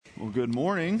Well, good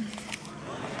morning.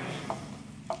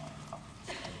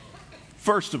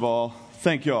 First of all,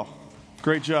 thank y'all.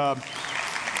 Great job.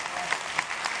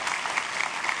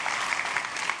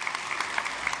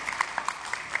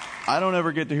 I don't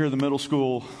ever get to hear the middle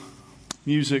school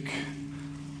music.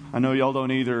 I know y'all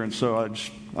don't either, and so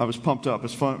I was pumped up.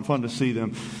 It's fun to see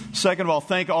them. Second of all,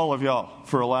 thank all of y'all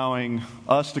for allowing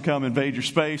us to come invade your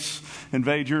space,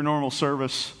 invade your normal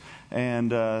service,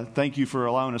 and thank you for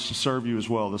allowing us to serve you as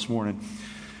well this morning.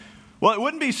 Well, it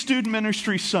wouldn't be Student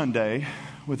Ministry Sunday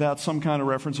without some kind of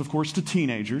reference, of course, to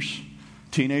teenagers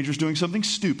doing something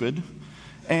stupid,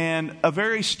 and a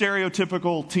very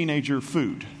stereotypical teenager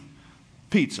food,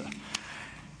 pizza.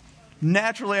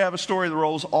 Naturally, I have a story that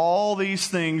rolls all these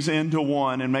things into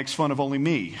one and makes fun of only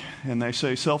me. And they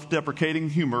say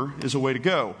self-deprecating humor is a way to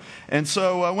go. And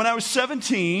so when I was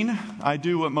 17, I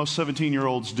do what most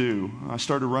 17-year-olds do. I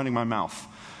started running my mouth.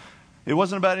 It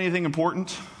wasn't about anything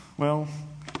important. Well,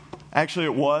 actually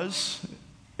it was.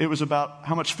 It was about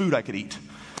how much food I could eat.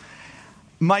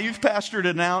 My youth pastor had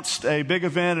announced a big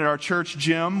event at our church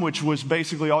gym, which was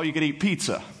basically all you could eat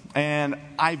pizza. And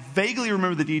I vaguely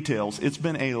remember the details. It's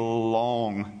been a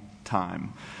long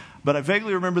time. But I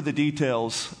vaguely remember the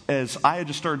details as I had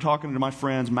just started talking to my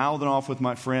friends, mouthing off with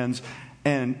my friends.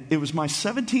 And it was my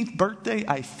 17th birthday,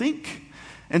 I think.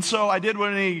 And so I did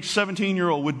what any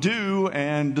 17-year-old would do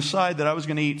and decide that I was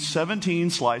going to eat 17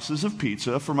 slices of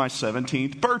pizza for my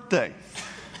 17th birthday.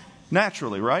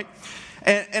 Naturally, right?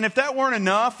 And if that weren't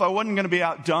enough, I wasn't going to be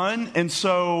outdone. And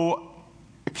so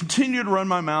I continued to run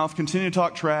my mouth, continued to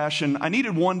talk trash, and I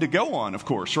needed one to go on, of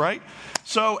course, right?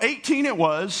 So 18 it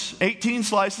was, 18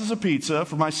 slices of pizza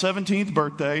for my 17th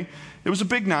birthday. It was a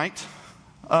big night,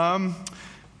 and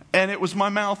it was my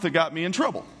mouth that got me in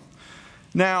trouble.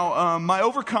 Now, my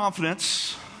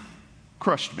overconfidence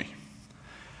crushed me.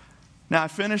 Now, I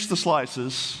finished the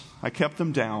slices. I kept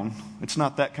them down. It's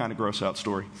not that kind of gross out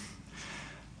story.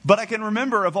 But I can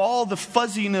remember, of all the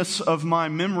fuzziness of my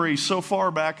memory so far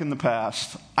back in the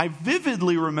past, I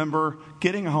vividly remember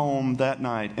getting home that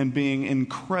night and being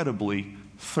incredibly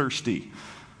thirsty.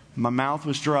 My mouth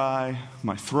was dry,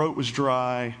 my throat was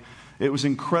dry, it was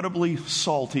incredibly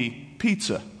salty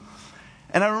pizza.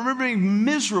 And I remember being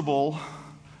miserable,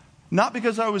 not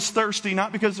because I was thirsty,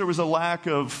 not because there was a lack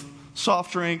of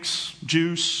soft drinks,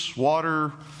 juice,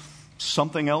 water,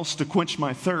 something else to quench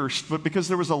my thirst, but because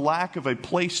there was a lack of a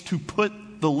place to put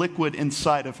the liquid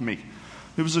inside of me.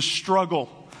 It was a struggle.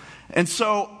 And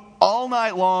so all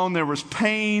night long there was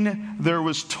pain, there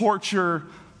was torture,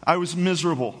 I was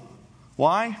miserable.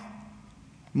 Why?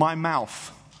 My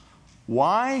mouth.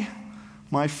 Why?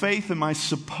 My faith in my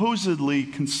supposedly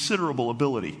considerable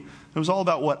ability. It was all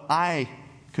about what I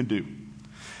could do.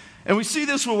 And we see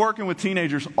this when working with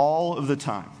teenagers all of the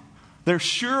time. They're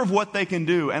sure of what they can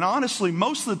do. And honestly,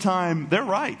 most of the time, they're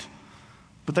right.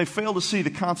 But they fail to see the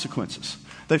consequences.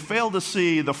 They fail to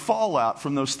see the fallout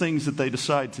from those things that they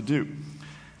decide to do.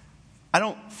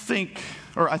 I think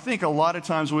a lot of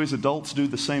times we as adults do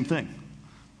the same thing.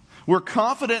 We're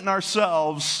confident in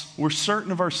ourselves. We're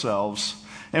certain of ourselves.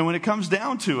 And when it comes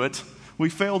down to it, we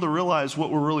fail to realize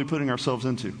what we're really putting ourselves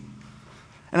into.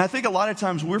 And I think a lot of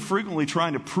times we're frequently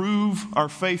trying to prove our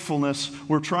faithfulness.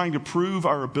 We're trying to prove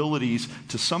our abilities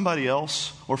to somebody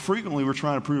else. Or frequently we're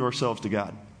trying to prove ourselves to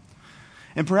God.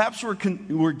 And perhaps we're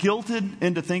guilted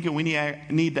into thinking we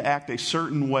need to act a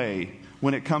certain way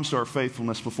when it comes to our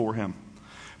faithfulness before Him.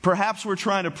 Perhaps we're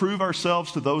trying to prove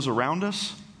ourselves to those around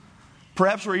us.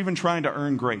 Perhaps we're even trying to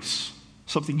earn grace.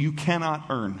 Something you cannot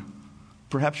earn.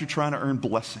 Perhaps you're trying to earn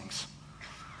blessings.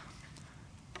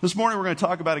 This morning we're going to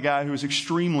talk about a guy who was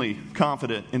extremely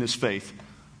confident in his faith.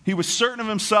 He was certain of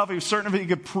himself. He was certain of he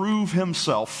could prove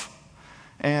himself.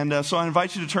 And so I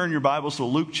invite you to turn your Bibles to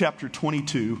Luke chapter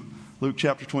 22. Luke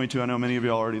chapter 22. I know many of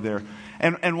you are already there.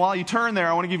 And while you turn there,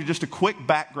 I want to give you just a quick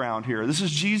background here. This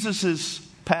is Jesus'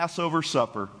 Passover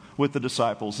supper with the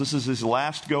disciples. This is his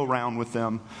last go-round with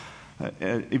them.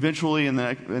 Eventually, in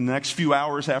the next few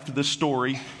hours after this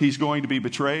story, he's going to be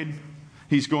betrayed.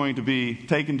 He's going to be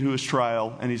taken to his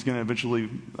trial, and he's going to eventually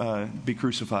be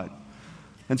crucified.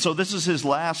 And so this is his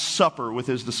last supper with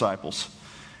his disciples.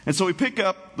 And so we pick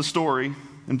up the story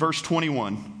in verse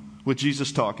 21 with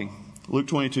Jesus talking. Luke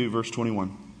 22, verse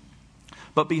 21.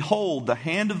 But behold, the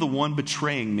hand of the one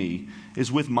betraying me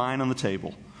is with mine on the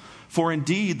table. For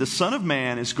indeed, the Son of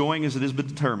Man is going as it has been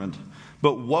determined.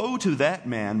 But woe to that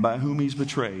man by whom he's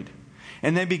betrayed.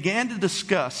 And they began to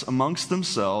discuss amongst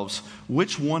themselves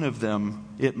which one of them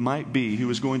it might be who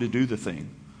was going to do the thing.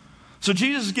 So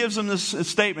Jesus gives them this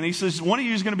statement. He says, one of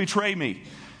you is going to betray me.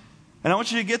 And I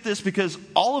want you to get this because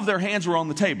all of their hands were on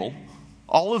the table.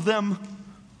 All of them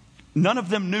none of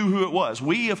them knew who it was.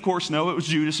 We, of course, know it was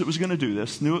Judas that was going to do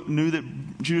this, knew that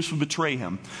Judas would betray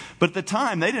him. But at the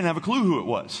time, they didn't have a clue who it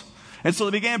was. And so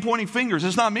they began pointing fingers.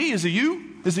 It's not me. Is it you?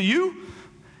 Is it you?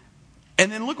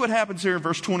 And then look what happens here in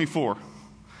verse 24.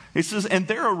 It says, and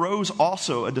there arose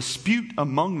also a dispute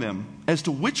among them as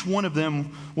to which one of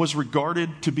them was regarded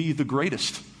to be the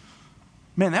greatest.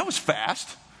 Man, that was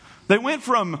fast. They went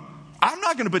from, I'm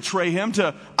not going to betray him,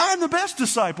 to, I'm the best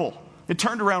disciple. It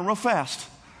turned around real fast.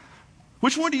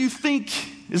 Which one do you think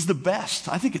is the best?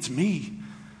 I think it's me.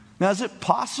 Now, is it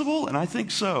possible? And I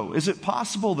think so. Is it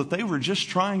possible that they were just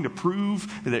trying to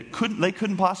prove that they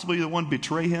couldn't possibly be the one to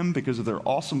betray him because of their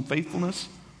awesome faithfulness?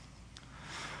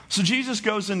 So Jesus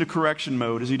goes into correction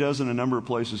mode, as he does in a number of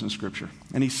places in Scripture.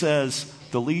 And he says,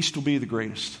 the least will be the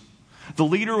greatest. The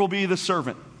leader will be the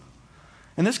servant.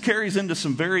 And this carries into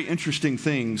some very interesting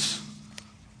things.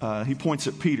 He points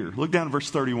at Peter. Look down at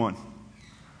verse 31.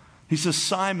 He says,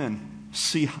 Simon,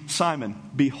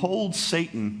 behold,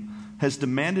 Satan has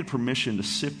demanded permission to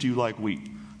sift you like wheat.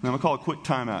 Now, I'm going to call a quick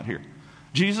timeout here.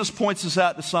 Jesus points this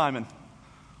out to Simon.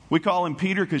 We call him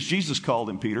Peter because Jesus called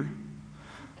him Peter.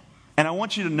 And I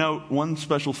want you to note one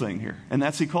special thing here, and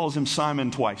that's he calls him Simon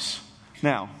twice.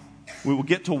 Now, we will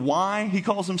get to why he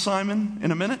calls him Simon in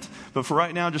a minute, but for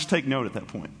right now, just take note at that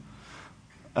point.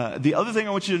 The other thing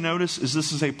I want you to notice is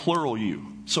this is a plural you.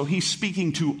 So he's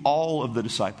speaking to all of the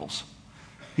disciples.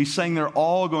 He's saying they're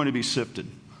all going to be sifted.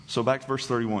 So back to verse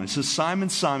 31. It says, Simon,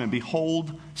 Simon,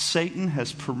 behold, Satan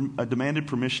has demanded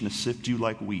permission to sift you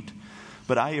like wheat.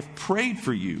 But I have prayed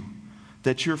for you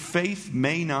that your faith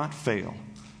may not fail.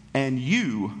 And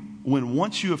you, when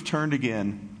once you have turned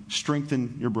again,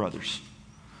 strengthen your brothers.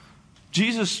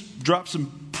 Jesus drops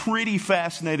some pretty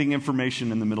fascinating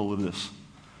information in the middle of this.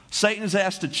 Satan is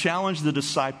asked to challenge the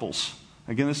disciples.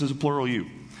 Again, this is a plural you.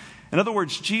 In other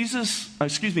words,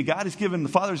 the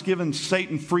Father has given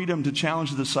Satan freedom to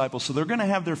challenge the disciples. So they're going to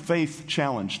have their faith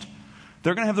challenged.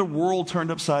 They're going to have their world turned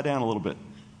upside down a little bit,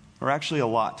 or actually a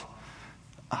lot.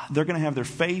 They're going to have their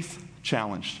faith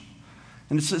challenged.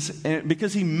 And it says,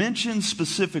 because he mentions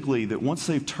specifically that once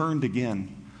they've turned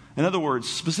again, in other words,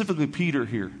 specifically Peter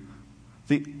here,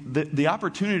 the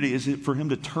opportunity is for him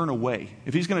to turn away.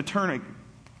 If he's going to turn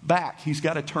back, he's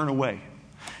got to turn away.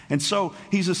 And so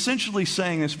he's essentially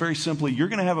saying this very simply, you're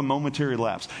going to have a momentary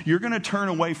lapse. You're going to turn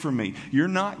away from me. You're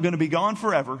not going to be gone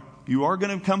forever. You are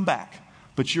going to come back,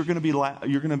 but you're going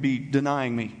to be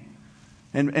denying me.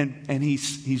 And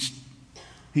he's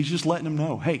just letting them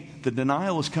know, hey, the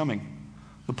denial is coming.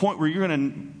 The point where you're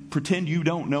going to pretend you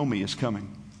don't know me is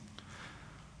coming.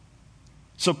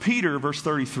 So Peter, verse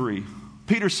 33,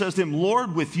 Peter says to him,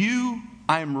 Lord, with you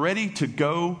I am ready to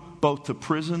go both to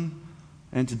prison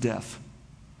and to death.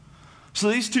 So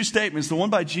these two statements, the one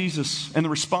by Jesus and the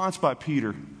response by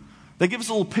Peter, they give us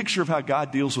a little picture of how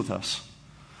God deals with us.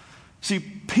 See,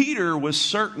 Peter was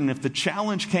certain if the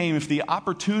challenge came, if the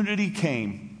opportunity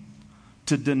came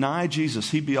to deny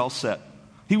Jesus, he'd be all set.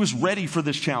 He was ready for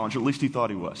this challenge, or at least he thought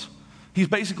he was. He's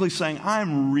basically saying,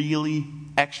 I'm really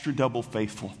extra double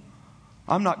faithful.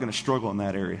 I'm not going to struggle in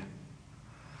that area.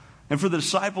 And for the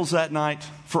disciples that night,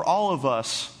 for all of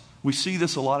us, we see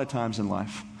this a lot of times in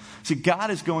life. See, God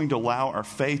is going to allow our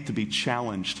faith to be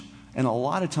challenged, and a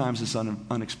lot of times it's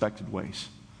unexpected ways.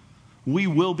 We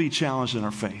will be challenged in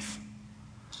our faith,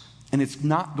 and it's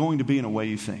not going to be in a way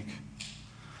you think.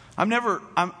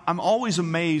 I'm always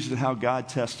amazed at how God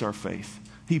tests our faith.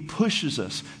 He pushes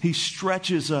us. He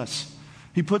stretches us.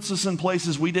 He puts us in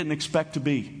places we didn't expect to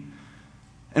be.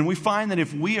 And we find that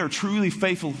if we are truly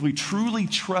faithful, if we truly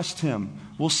trust Him,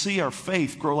 we'll see our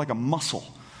faith grow like a muscle.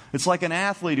 It's like an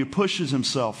athlete who pushes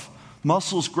himself.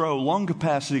 Muscles grow, lung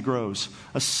capacity grows.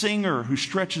 A singer who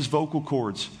stretches vocal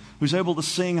cords, who's able to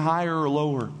sing higher or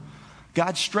lower.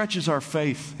 God stretches our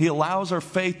faith. He allows our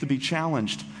faith to be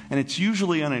challenged, and it's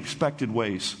usually unexpected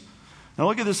ways. Now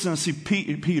look at this and see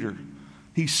Peter.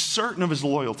 He's certain of his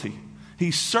loyalty.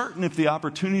 He's certain if the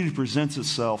opportunity presents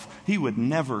itself, he would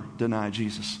never deny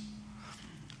Jesus.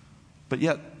 But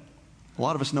yet, a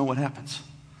lot of us know what happens.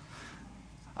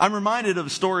 I'm reminded of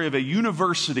the story of a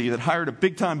university that hired a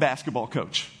big-time basketball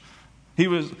coach. They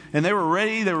were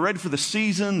ready for the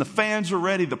season, the fans were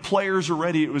ready, the players were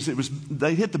ready.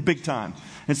 They hit the big time.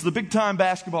 And so the big-time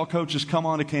basketball coaches come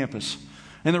onto campus,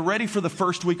 and they're ready for the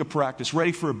first week of practice,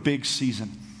 ready for a big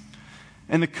season.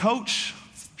 And the coach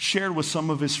shared with some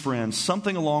of his friends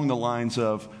something along the lines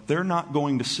of, they're not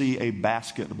going to see a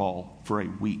basketball for a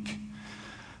week.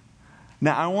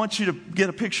 Now, I want you to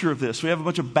get a picture of this. We have a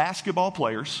bunch of basketball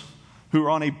players who are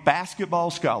on a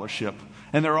basketball scholarship,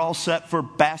 and they're all set for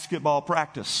basketball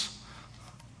practice.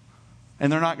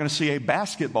 And they're not going to see a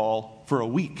basketball for a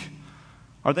week.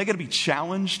 Are they going to be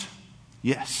challenged?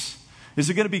 Yes. Is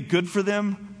it going to be good for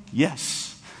them?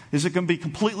 Yes. Is it going to be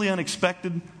completely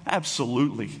unexpected?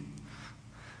 Absolutely.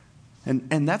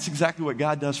 And that's exactly what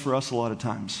God does for us a lot of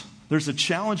times. There's a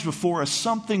challenge before us,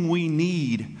 something we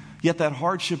need, yet that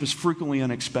hardship is frequently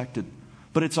unexpected.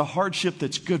 But it's a hardship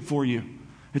that's good for you.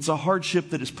 It's a hardship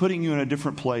that is putting you in a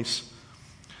different place.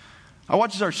 I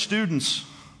watch as our students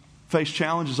face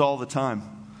challenges all the time.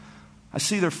 I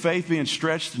see their faith being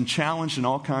stretched and challenged in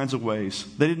all kinds of ways.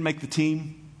 They didn't make the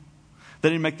team. They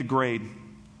didn't make the grade.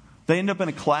 They end up in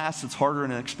a class that's harder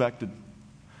than expected.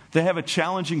 They have a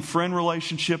challenging friend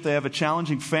relationship. They have a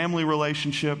challenging family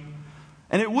relationship.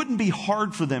 And it wouldn't be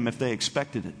hard for them if they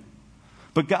expected it.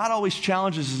 But God always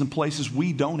challenges us in places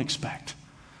we don't expect,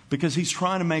 because He's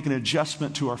trying to make an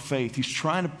adjustment to our faith. He's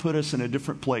trying to put us in a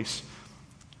different place.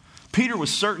 Peter was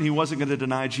certain he wasn't going to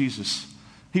deny Jesus.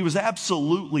 He was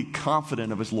absolutely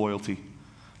confident of his loyalty.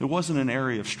 It wasn't an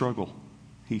area of struggle,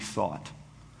 he thought.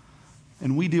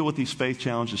 And we deal with these faith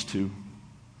challenges too.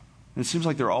 And it seems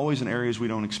like they're always in areas we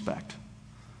don't expect.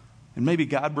 And maybe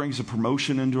God brings a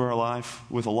promotion into our life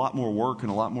with a lot more work and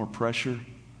a lot more pressure, and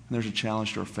there's a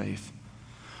challenge to our faith.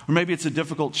 Or maybe it's a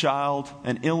difficult child,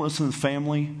 an illness in the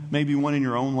family, maybe one in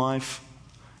your own life.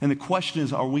 And the question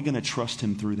is, are we going to trust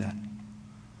Him through that?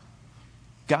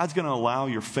 God's going to allow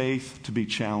your faith to be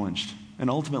challenged. And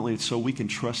ultimately, it's so we can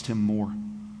trust Him more.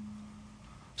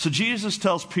 So Jesus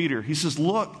tells Peter, He says,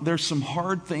 look, there's some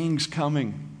hard things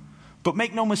coming. But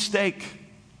make no mistake,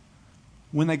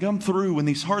 when they come through, when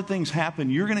these hard things happen,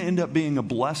 you're going to end up being a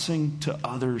blessing to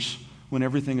others when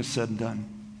everything is said and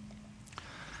done.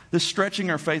 This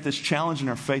stretching our faith, this challenging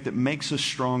our faith, it makes us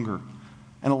stronger.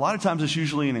 And a lot of times it's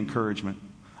usually an encouragement.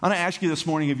 I'm going to ask you this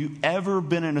morning, have you ever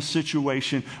been in a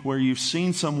situation where you've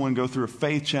seen someone go through a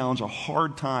faith challenge, a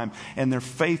hard time, and their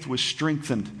faith was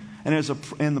strengthened? And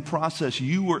in the process,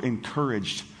 you were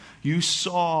encouraged. You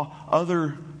saw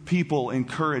other people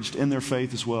encouraged in their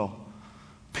faith as well.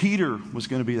 Peter was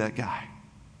going to be that guy.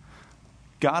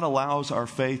 God allows our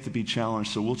faith to be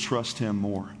challenged so we'll trust Him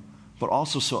more, but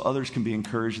also so others can be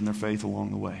encouraged in their faith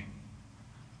along the way.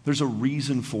 There's a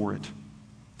reason for it.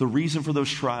 The reason for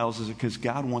those trials is because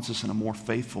God wants us in a more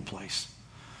faithful place.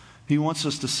 He wants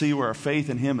us to see where our faith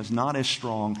in Him is not as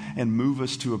strong and move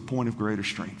us to a point of greater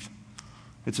strength.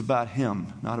 It's about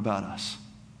Him, not about us.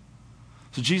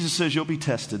 So Jesus says you'll be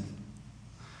tested.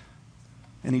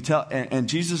 And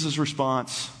Jesus'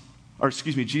 response,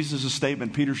 Jesus'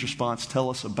 statement, Peter's response, tell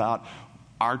us about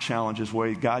our challenges, the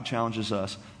way God challenges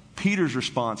us. Peter's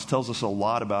response tells us a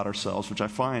lot about ourselves, which I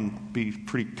find be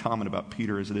pretty common about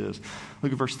Peter as it is.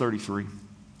 Look at verse 33.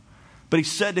 But he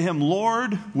said to him,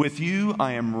 Lord, with you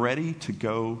I am ready to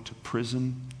go to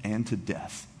prison and to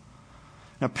death.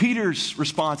 Now, Peter's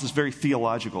response is very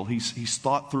theological. He's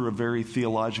thought through a very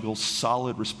theological,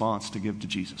 solid response to give to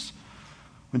Jesus.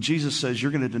 When Jesus says,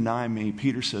 you're going to deny me,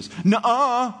 Peter says,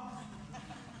 nuh-uh.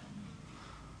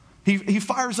 He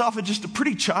fires off at just a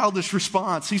pretty childish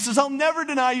response. He says, I'll never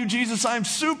deny you, Jesus. I am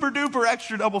super duper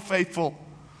extra double faithful.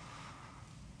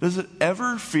 Does it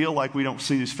ever feel like we don't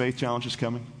see these faith challenges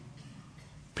coming?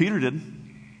 Peter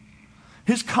didn't.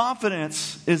 His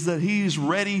confidence is that he's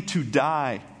ready to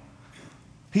die.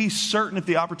 He's certain if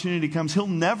the opportunity comes, he'll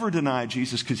never deny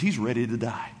Jesus because he's ready to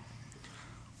die.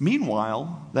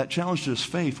 Meanwhile, that challenge to his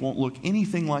faith won't look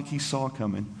anything like he saw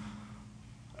coming,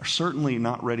 or certainly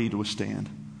not ready to withstand.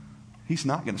 He's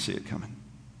not going to see it coming.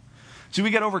 See, we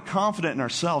get overconfident in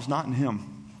ourselves, not in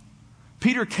Him.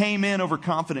 Peter came in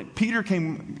overconfident. Peter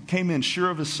came in sure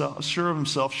of himself, sure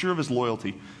of his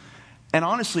loyalty. And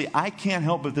honestly, I can't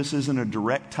help but this isn't a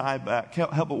direct tie back.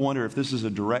 Can't help but wonder if this is a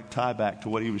direct tie back to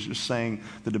what he was just saying,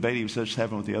 the debate he was just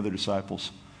having with the other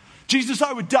disciples. Jesus,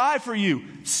 I would die for you.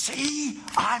 See,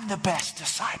 I'm the best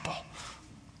disciple.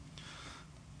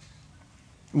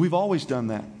 We've always done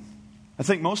that. I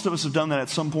think most of us have done that at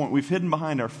some point. We've hidden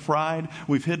behind our pride.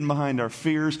 We've hidden behind our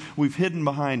fears. We've hidden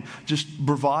behind just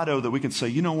bravado that we can say,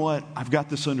 you know what, I've got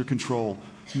this under control.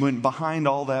 When behind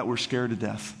all that, we're scared to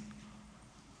death.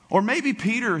 Or maybe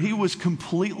Peter, he was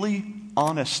completely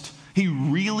honest. He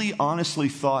really honestly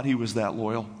thought he was that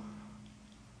loyal.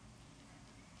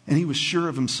 And he was sure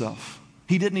of himself.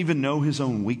 He didn't even know his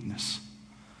own weakness.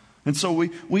 And so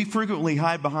we frequently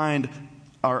hide behind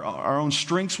our own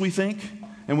strengths, we think.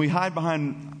 And we hide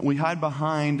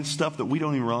behind stuff that we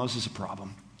don't even realize is a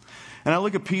problem. And I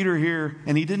look at Peter here,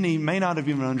 and he may not have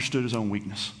even understood his own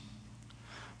weakness.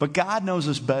 But God knows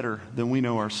us better than we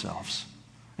know ourselves.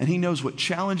 And He knows what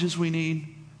challenges we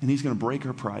need, and He's going to break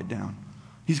our pride down.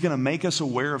 He's going to make us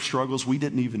aware of struggles we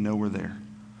didn't even know were there.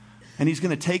 And He's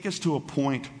going to take us to a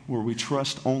point where we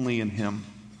trust only in Him.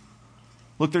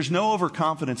 Look, there's no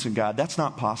overconfidence in God. That's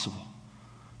not possible.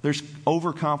 There's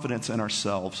overconfidence in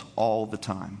ourselves all the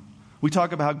time. We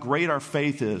talk about how great our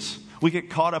faith is. We get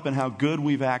caught up in how good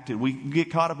we've acted. We get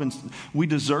caught up in, we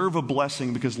deserve a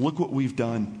blessing because look what we've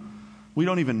done. We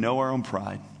don't even know our own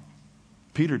pride.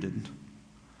 Peter didn't.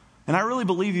 And I really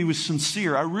believe he was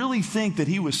sincere. I really think that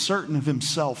he was certain of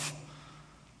himself.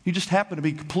 He just happened to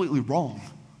be completely wrong.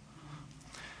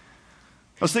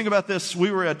 I was thinking about this. We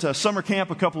were at summer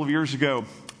camp a couple of years ago.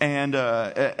 And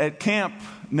at camp,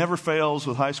 never fails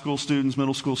with high school students,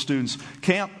 middle school students.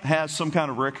 Camp has some kind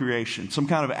of recreation, some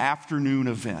kind of afternoon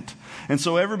event. And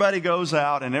so everybody goes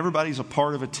out and everybody's a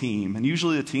part of a team. And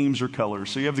usually the teams are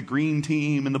colors. So you have the green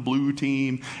team and the blue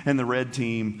team and the red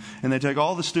team. And they take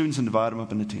all the students and divide them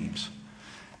up into teams.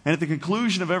 And at the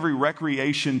conclusion of every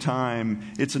recreation time,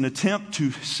 it's an attempt to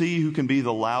see who can be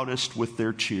the loudest with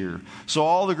their cheer. So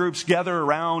all the groups gather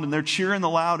around and they're cheering the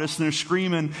loudest and they're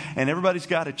screaming and everybody's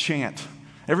got a chant.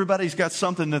 Everybody's got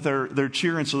something that they're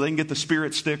cheering so they can get the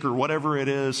spirit stick or whatever it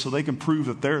is so they can prove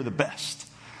that they're the best.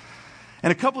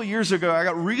 And a couple of years ago, I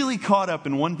got really caught up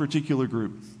in one particular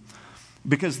group.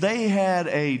 Because they had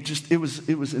it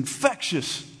was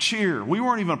infectious cheer. We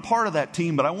weren't even a part of that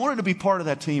team, but I wanted to be part of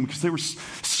that team because they were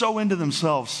so into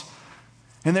themselves.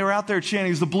 And they were out there chanting,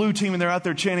 it was the blue team, and they're out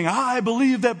there chanting, I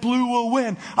believe that blue will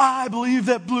win. I believe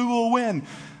that blue will win.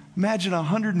 Imagine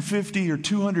 150 or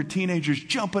 200 teenagers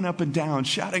jumping up and down,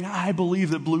 shouting, I believe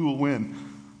that blue will win.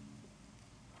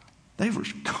 They were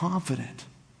confident.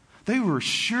 They were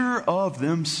sure of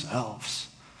themselves.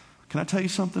 Can I tell you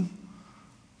something?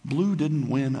 Blue didn't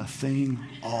win a thing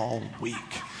all week.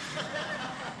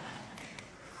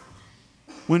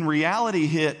 When reality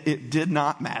hit, it did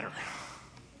not matter.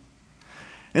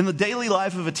 In the daily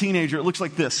life of a teenager, it looks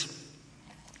like this.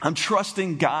 I'm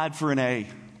trusting God for an A.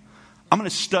 I'm going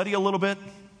to study a little bit.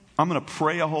 I'm going to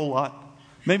pray a whole lot.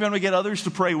 Maybe I'm going to get others to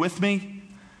pray with me.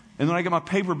 And then I get my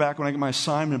paper back, when I get my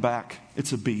assignment back,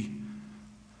 it's a B.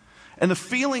 And the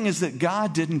feeling is that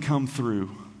God didn't come through.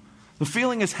 The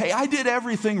feeling is, hey, I did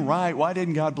everything right. Why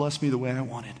didn't God bless me the way I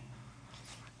wanted?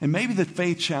 And maybe the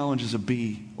faith challenge is a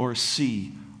B or a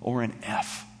C or an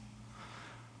F.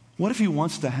 What if he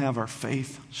wants to have our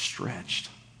faith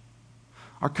stretched?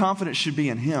 Our confidence should be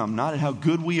in him, not in how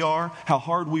good we are, how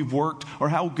hard we've worked, or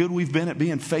how good we've been at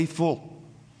being faithful.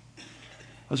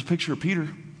 That's a picture of Peter. And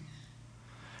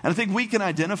I think we can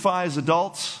identify as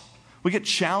adults. We get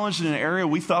challenged in an area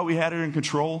we thought we had it in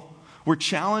control. We're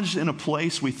challenged in a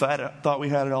place we thought we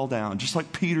had it all down, just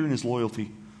like Peter and his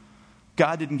loyalty.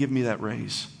 God didn't give me that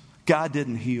raise. God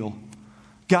didn't heal.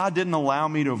 God didn't allow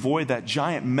me to avoid that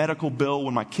giant medical bill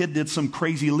when my kid did some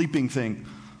crazy leaping thing.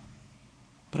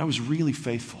 But I was really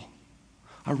faithful.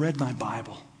 I read my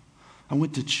Bible. I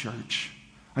went to church.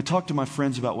 I talked to my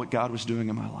friends about what God was doing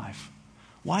in my life.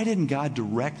 Why didn't God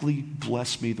directly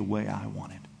bless me the way I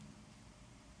wanted?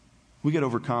 We get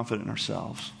overconfident in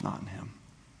ourselves, not in him.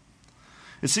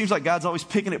 It seems like God's always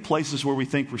picking at places where we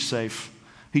think we're safe.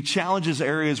 He challenges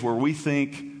areas where we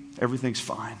think everything's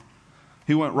fine.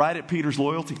 He went right at Peter's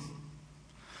loyalty.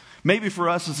 Maybe for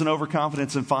us it's an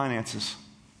overconfidence in finances.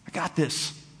 I got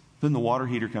this. Then the water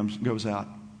heater goes out.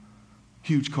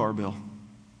 Huge car bill.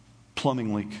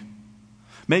 Plumbing leak.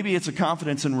 Maybe it's a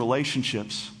confidence in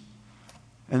relationships.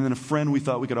 And then a friend we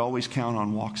thought we could always count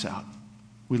on walks out.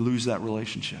 We lose that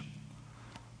relationship.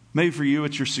 Maybe for you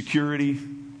it's your security,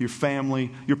 your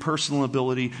family, your personal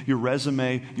ability, your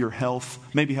resume, your health,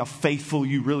 maybe how faithful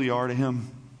you really are to him.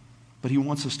 But he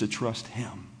wants us to trust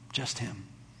him, just him.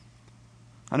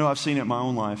 I know I've seen it in my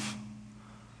own life.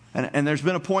 And there's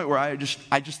been a point where I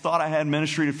just thought I had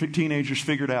ministry to teenagers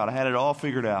figured out. I had it all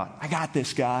figured out. I got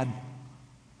this, God. And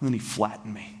then he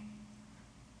flattened me.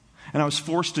 And I was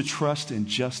forced to trust in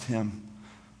just him,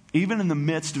 even in the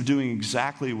midst of doing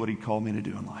exactly what he called me to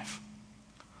do in life.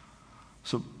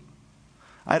 So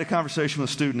I had a conversation with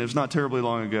a student. It was not terribly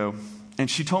long ago. And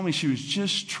she told me she was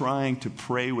just trying to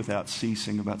pray without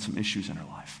ceasing about some issues in her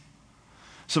life.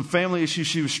 Some family issues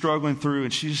she was struggling through,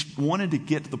 and she just wanted to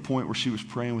get to the point where she was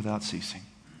praying without ceasing.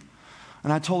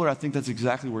 And I told her, I think that's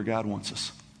exactly where God wants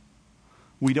us.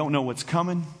 We don't know what's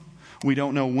coming. We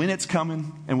don't know when it's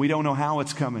coming, and we don't know how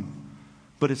it's coming.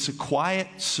 But it's a quiet,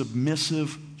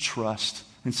 submissive trust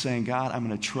in saying, God, I'm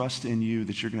going to trust in you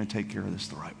that you're going to take care of this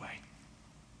the right way.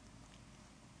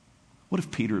 What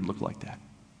if Peter had looked like that?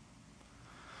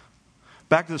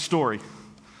 Back to the story.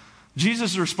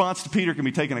 Jesus' response to Peter can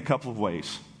be taken a couple of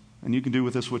ways. And you can do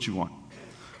with this what you want.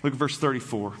 Look at verse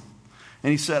 34.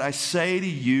 And he said, I say to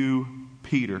you,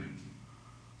 Peter,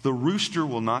 the rooster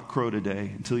will not crow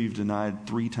today until you've denied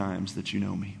 3 times that you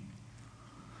know me.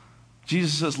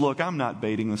 Jesus says, look, I'm not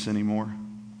baiting this anymore.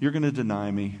 you're going to deny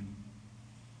me.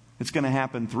 It's going to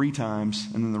happen 3 times,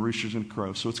 and then the rooster's going to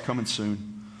crow, so it's coming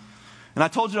soon. And I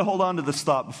told you to hold on to this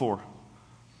thought before.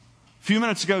 A few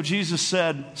minutes ago, Jesus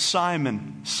said,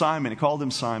 Simon, Simon. He called him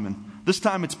Simon. This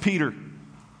time it's Peter.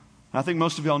 I think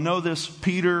most of y'all know this.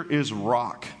 Peter is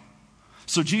rock.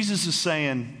 So Jesus is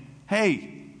saying,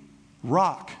 hey,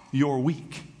 rock, you're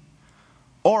weak.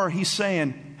 Or he's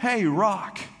saying, hey,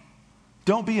 rock,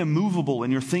 don't be immovable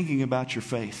in your thinking about your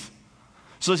faith.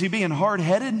 So is he being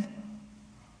hard-headed?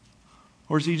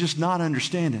 Or is he just not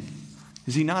understanding?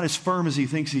 Is he not as firm as he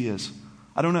thinks he is?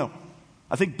 I don't know.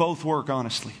 I think both work,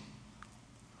 honestly.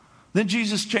 Then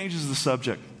Jesus changes the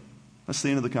subject. That's the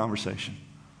end of the conversation.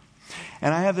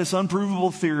 And I have this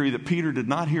unprovable theory that Peter did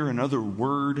not hear another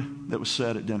word that was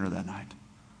said at dinner that night.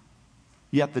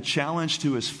 Yet the challenge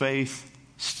to his faith,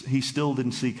 he still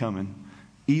didn't see coming,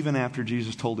 even after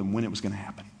Jesus told him when it was going to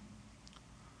happen.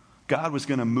 God was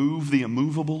going to move the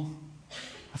immovable.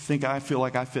 I feel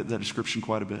like I fit that description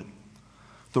quite a bit.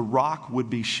 The rock would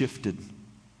be shifted.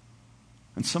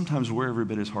 And sometimes we're every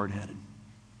bit as hard-headed.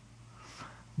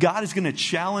 God is going to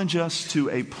challenge us to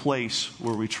a place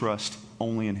where we trust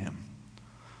only in Him.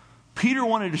 Peter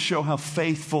wanted to show how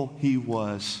faithful he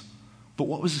was. But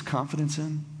what was his confidence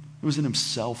in? It was in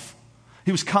himself.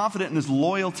 He was confident in his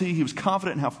loyalty. He was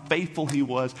confident in how faithful he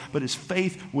was. But his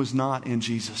faith was not in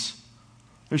Jesus.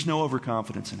 There's no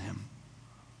overconfidence in Him.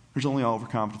 There's only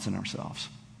overconfidence in ourselves.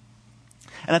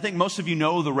 And I think most of you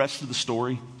know the rest of the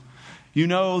story. You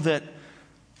know that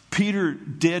Peter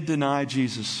did deny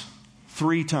Jesus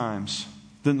 3 times.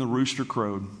 Then the rooster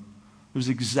crowed. It was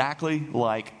exactly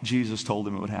like Jesus told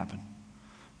him it would happen.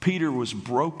 Peter was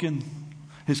broken.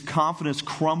 His confidence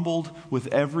crumbled with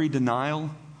every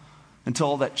denial until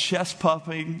all that chest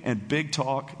puffing and big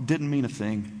talk didn't mean a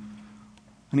thing.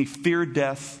 And he feared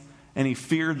death, and he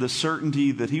feared the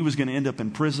certainty that he was going to end up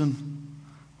in prison,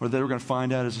 or they were going to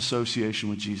find out his association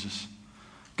with Jesus.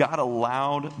 God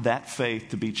allowed that faith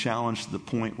to be challenged to the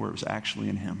point where it was actually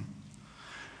in him.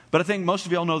 But I think most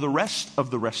of y'all know the rest of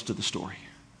the story.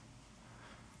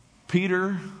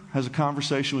 Peter has a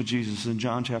conversation with Jesus in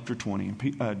John chapter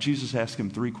 20. And Jesus asks him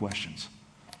 3 questions.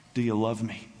 Do you love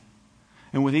me?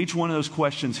 And with each one of those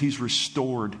questions, he's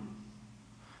restored.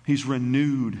 He's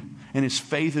renewed. And his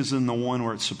faith is in the one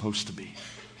where it's supposed to be.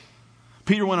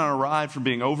 Peter went on a ride from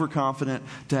being overconfident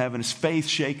to having his faith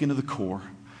shaken to the core.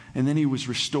 And then he was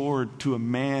restored to a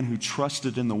man who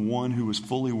trusted in the one who was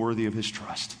fully worthy of his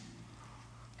trust.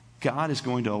 God is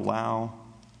going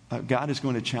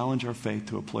to challenge our faith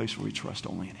to a place where we trust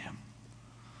only in Him.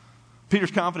 Peter's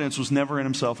confidence was never in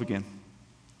himself again.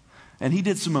 And he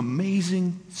did some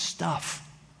amazing stuff.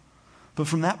 But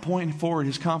from that point forward,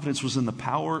 his confidence was in the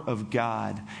power of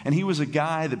God. And he was a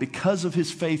guy that because of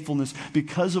his faithfulness,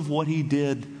 because of what he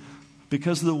did,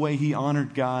 because of the way he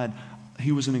honored God,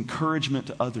 he was an encouragement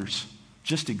to others.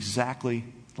 Just exactly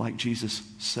like Jesus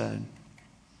said.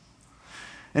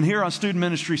 And here on Student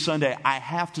Ministry Sunday, I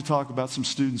have to talk about some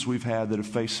students we've had that have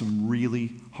faced some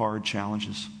really hard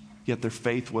challenges. Yet their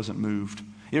faith wasn't moved.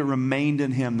 It remained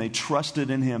in Him. They trusted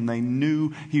in Him. They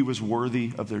knew He was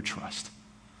worthy of their trust.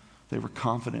 They were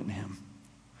confident in Him.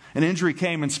 An injury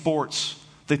came in sports.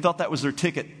 They thought that was their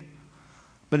ticket.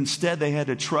 But instead they had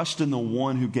to trust in the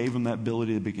one who gave them that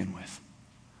ability to begin with.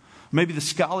 Maybe the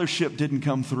scholarship didn't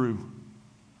come through.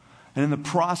 And in the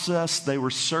process, they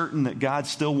were certain that God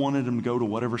still wanted them to go to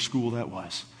whatever school that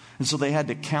was. And so they had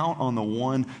to count on the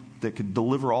one that could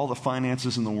deliver all the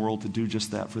finances in the world to do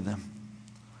just that for them.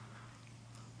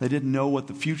 They didn't know what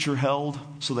the future held,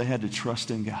 so they had to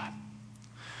trust in God.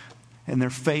 And their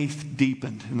faith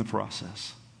deepened in the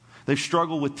process. They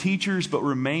struggled with teachers, but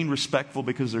remained respectful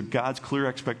because they're God's clear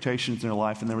expectations in their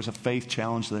life, and there was a faith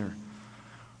challenge there.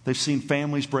 They've seen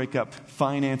families break up,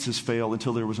 finances fail,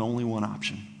 until there was only one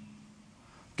option.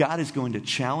 God is going to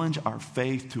challenge our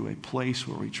faith to a place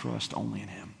where we trust only in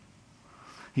Him.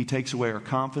 He takes away our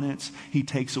confidence. He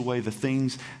takes away the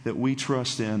things that we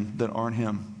trust in that aren't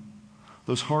Him.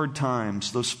 Those hard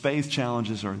times, those faith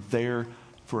challenges are there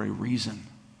for a reason.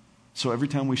 So every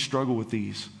time we struggle with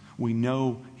these, we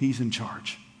know He's in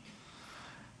charge.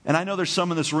 And I know there's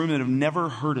some in this room that have never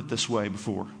heard it this way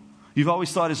before. You've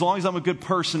always thought, as long as I'm a good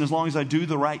person, as long as I do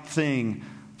the right thing,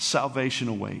 salvation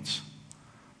awaits.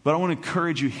 But I want to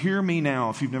encourage you, hear me now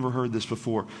if you've never heard this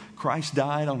before. Christ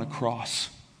died on a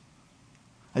cross.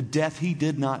 A death He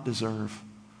did not deserve.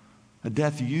 A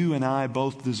death you and I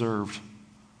both deserved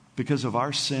because of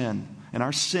our sin. And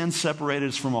our sin separated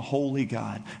us from a holy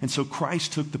God. And so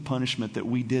Christ took the punishment that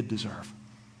we did deserve.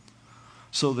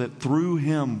 So that through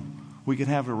Him we could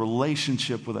have a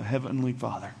relationship with a heavenly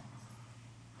Father.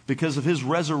 Because of his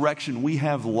resurrection, we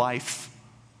have life.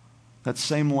 That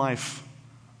same life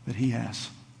that he has.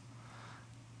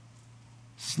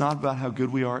 It's not about how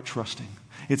good we are at trusting.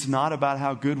 It's not about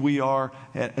how good we are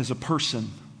as a person.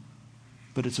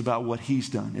 But it's about what he's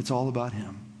done. It's all about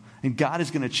him. And God is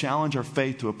going to challenge our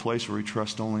faith to a place where we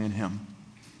trust only in him.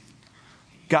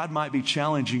 God might be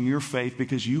challenging your faith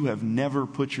because you have never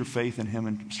put your faith in him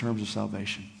in terms of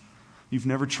salvation. You've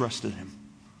never trusted him.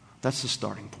 That's the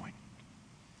starting point.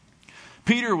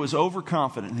 Peter was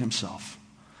overconfident in himself,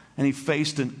 and he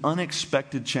faced an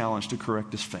unexpected challenge to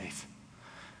correct his faith.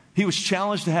 He was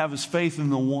challenged to have his faith in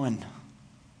the one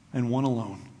and one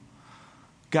alone.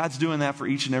 God's doing that for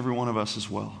each and every one of us as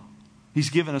well. He's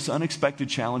given us unexpected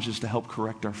challenges to help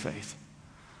correct our faith.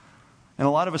 And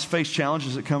a lot of us face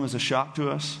challenges that come as a shock to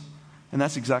us, and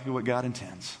that's exactly what God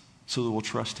intends, so that we'll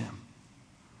trust him.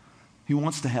 He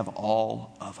wants to have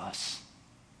all of us.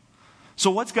 So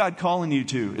what's God calling you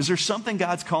to? Is there something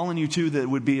God's calling you to that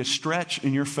would be a stretch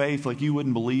in your faith like you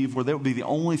wouldn't believe, where that would be the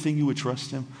only thing you would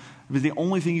trust him? The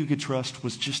only thing you could trust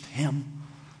was just him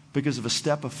because of a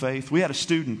step of faith. We had a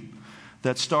student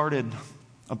that started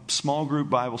a small group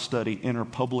Bible study in her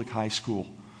public high school.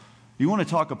 You want to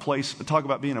talk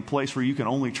about being a place where you can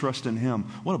only trust in him.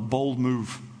 What a bold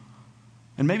move.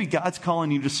 And maybe God's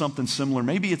calling you to something similar.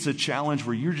 Maybe it's a challenge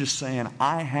where you're just saying,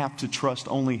 I have to trust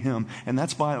only him. And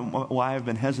that's why I've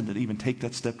been hesitant to even take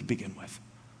that step to begin with.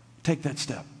 Take that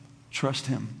step. Trust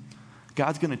him.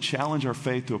 God's going to challenge our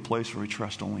faith to a place where we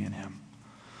trust only in him.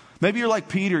 Maybe you're like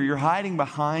Peter. You're hiding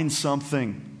behind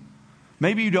something.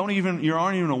 Maybe you aren't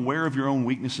even aware of your own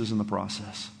weaknesses in the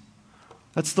process.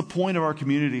 That's the point of our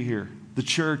community here, the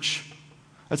church.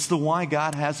 That's the why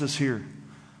God has us here.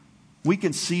 We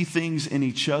can see things in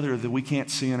each other that we can't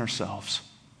see in ourselves.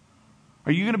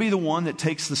 Are you going to be the one that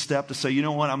takes the step to say, you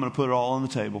know what, I'm going to put it all on the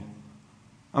table.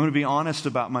 I'm going to be honest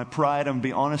about my pride. I'm going to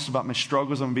be honest about my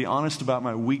struggles. I'm going to be honest about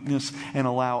my weakness and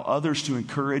allow others to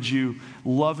encourage you,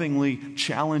 lovingly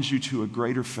challenge you to a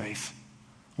greater faith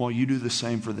while you do the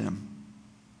same for them.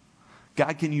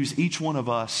 God can use each one of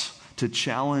us to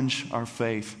challenge our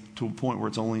faith to a point where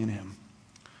it's only in him.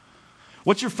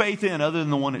 What's your faith in other than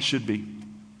the one it should be?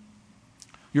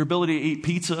 Your ability to eat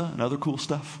pizza and other cool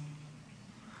stuff?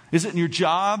 Is it in your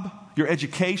job, your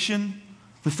education,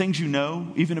 the things you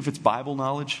know, even if it's Bible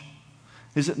knowledge?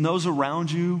 Is it in those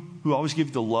around you who always give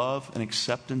you the love and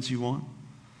acceptance you want?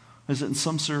 Is it in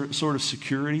some sort of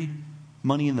security,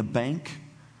 money in the bank,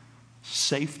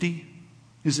 safety?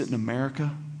 Is it in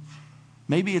America?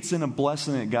 Maybe it's in a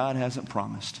blessing that God hasn't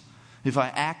promised. If I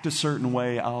act a certain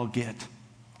way, I'll get.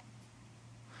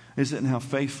 Is it in how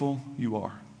faithful you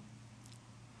are?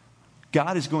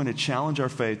 God is going to challenge our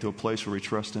faith to a place where we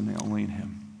trust only in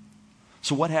him.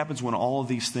 So what happens when all of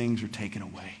these things are taken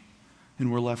away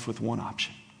and we're left with one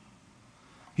option?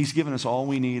 He's given us all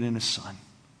we need in his Son.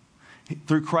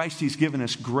 Through Christ, he's given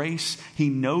us grace. He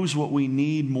knows what we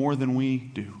need more than we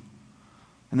do.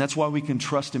 And that's why we can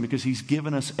trust him, because he's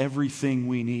given us everything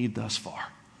we need thus far.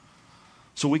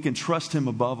 So we can trust him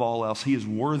above all else. He is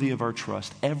worthy of our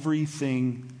trust.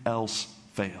 Everything else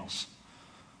fails.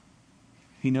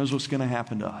 He knows what's going to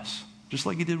happen to us, just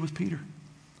like he did with Peter.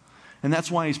 And that's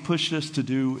why he's pushed us to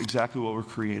do exactly what we're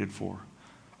created for,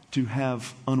 to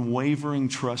have unwavering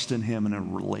trust in him and a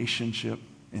relationship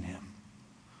in him.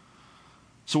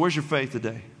 So where's your faith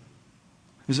today?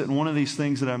 Is it in one of these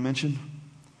things that I mentioned?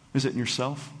 Is it in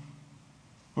yourself?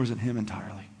 Or is it him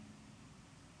entirely?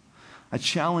 I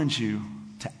challenge you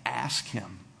to ask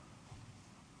him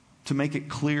to make it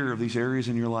clear of these areas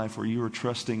in your life where you are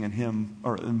trusting in him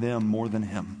or in them more than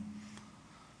him.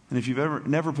 And if you've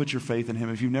never put your faith in him,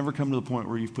 if you've never come to the point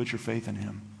where you've put your faith in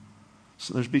him,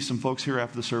 so there's be some folks here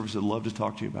after the service that would love to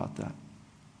talk to you about that.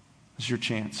 This is your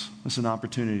chance. This is an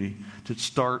opportunity to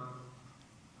start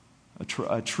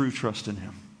a true trust in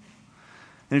him.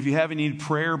 And if you haven't needed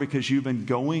prayer because you've been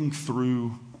going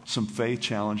through some faith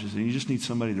challenges and you just need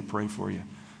somebody to pray for you,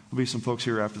 there'll be some folks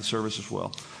here after the service as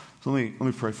well. So let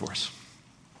me pray for us.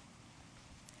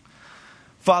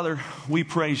 Father, we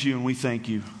praise you and we thank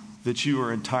you that you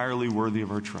are entirely worthy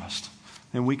of our trust.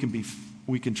 And we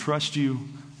can trust you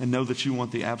and know that you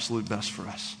want the absolute best for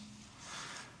us.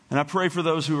 And I pray for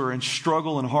those who are in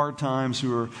struggle and hard times,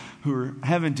 who are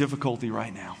having difficulty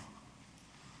right now.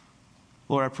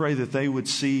 Lord, I pray that they would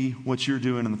see what you're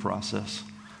doing in the process.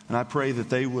 And I pray that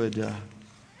they would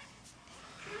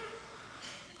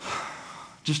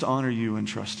just honor you and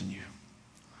trust in you.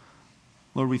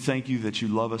 Lord, we thank you that you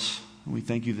love us. And we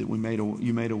thank you that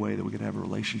you made a way that we could have a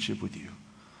relationship with you.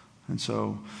 And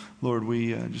so, Lord,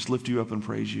 we just lift you up and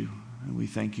praise you. And we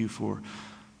thank you for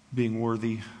being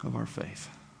worthy of our faith.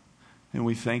 And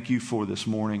we thank you for this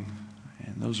morning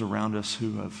and those around us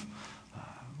who have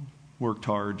worked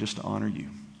hard just to honor you.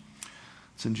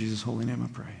 It's in Jesus' holy name I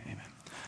pray. Amen.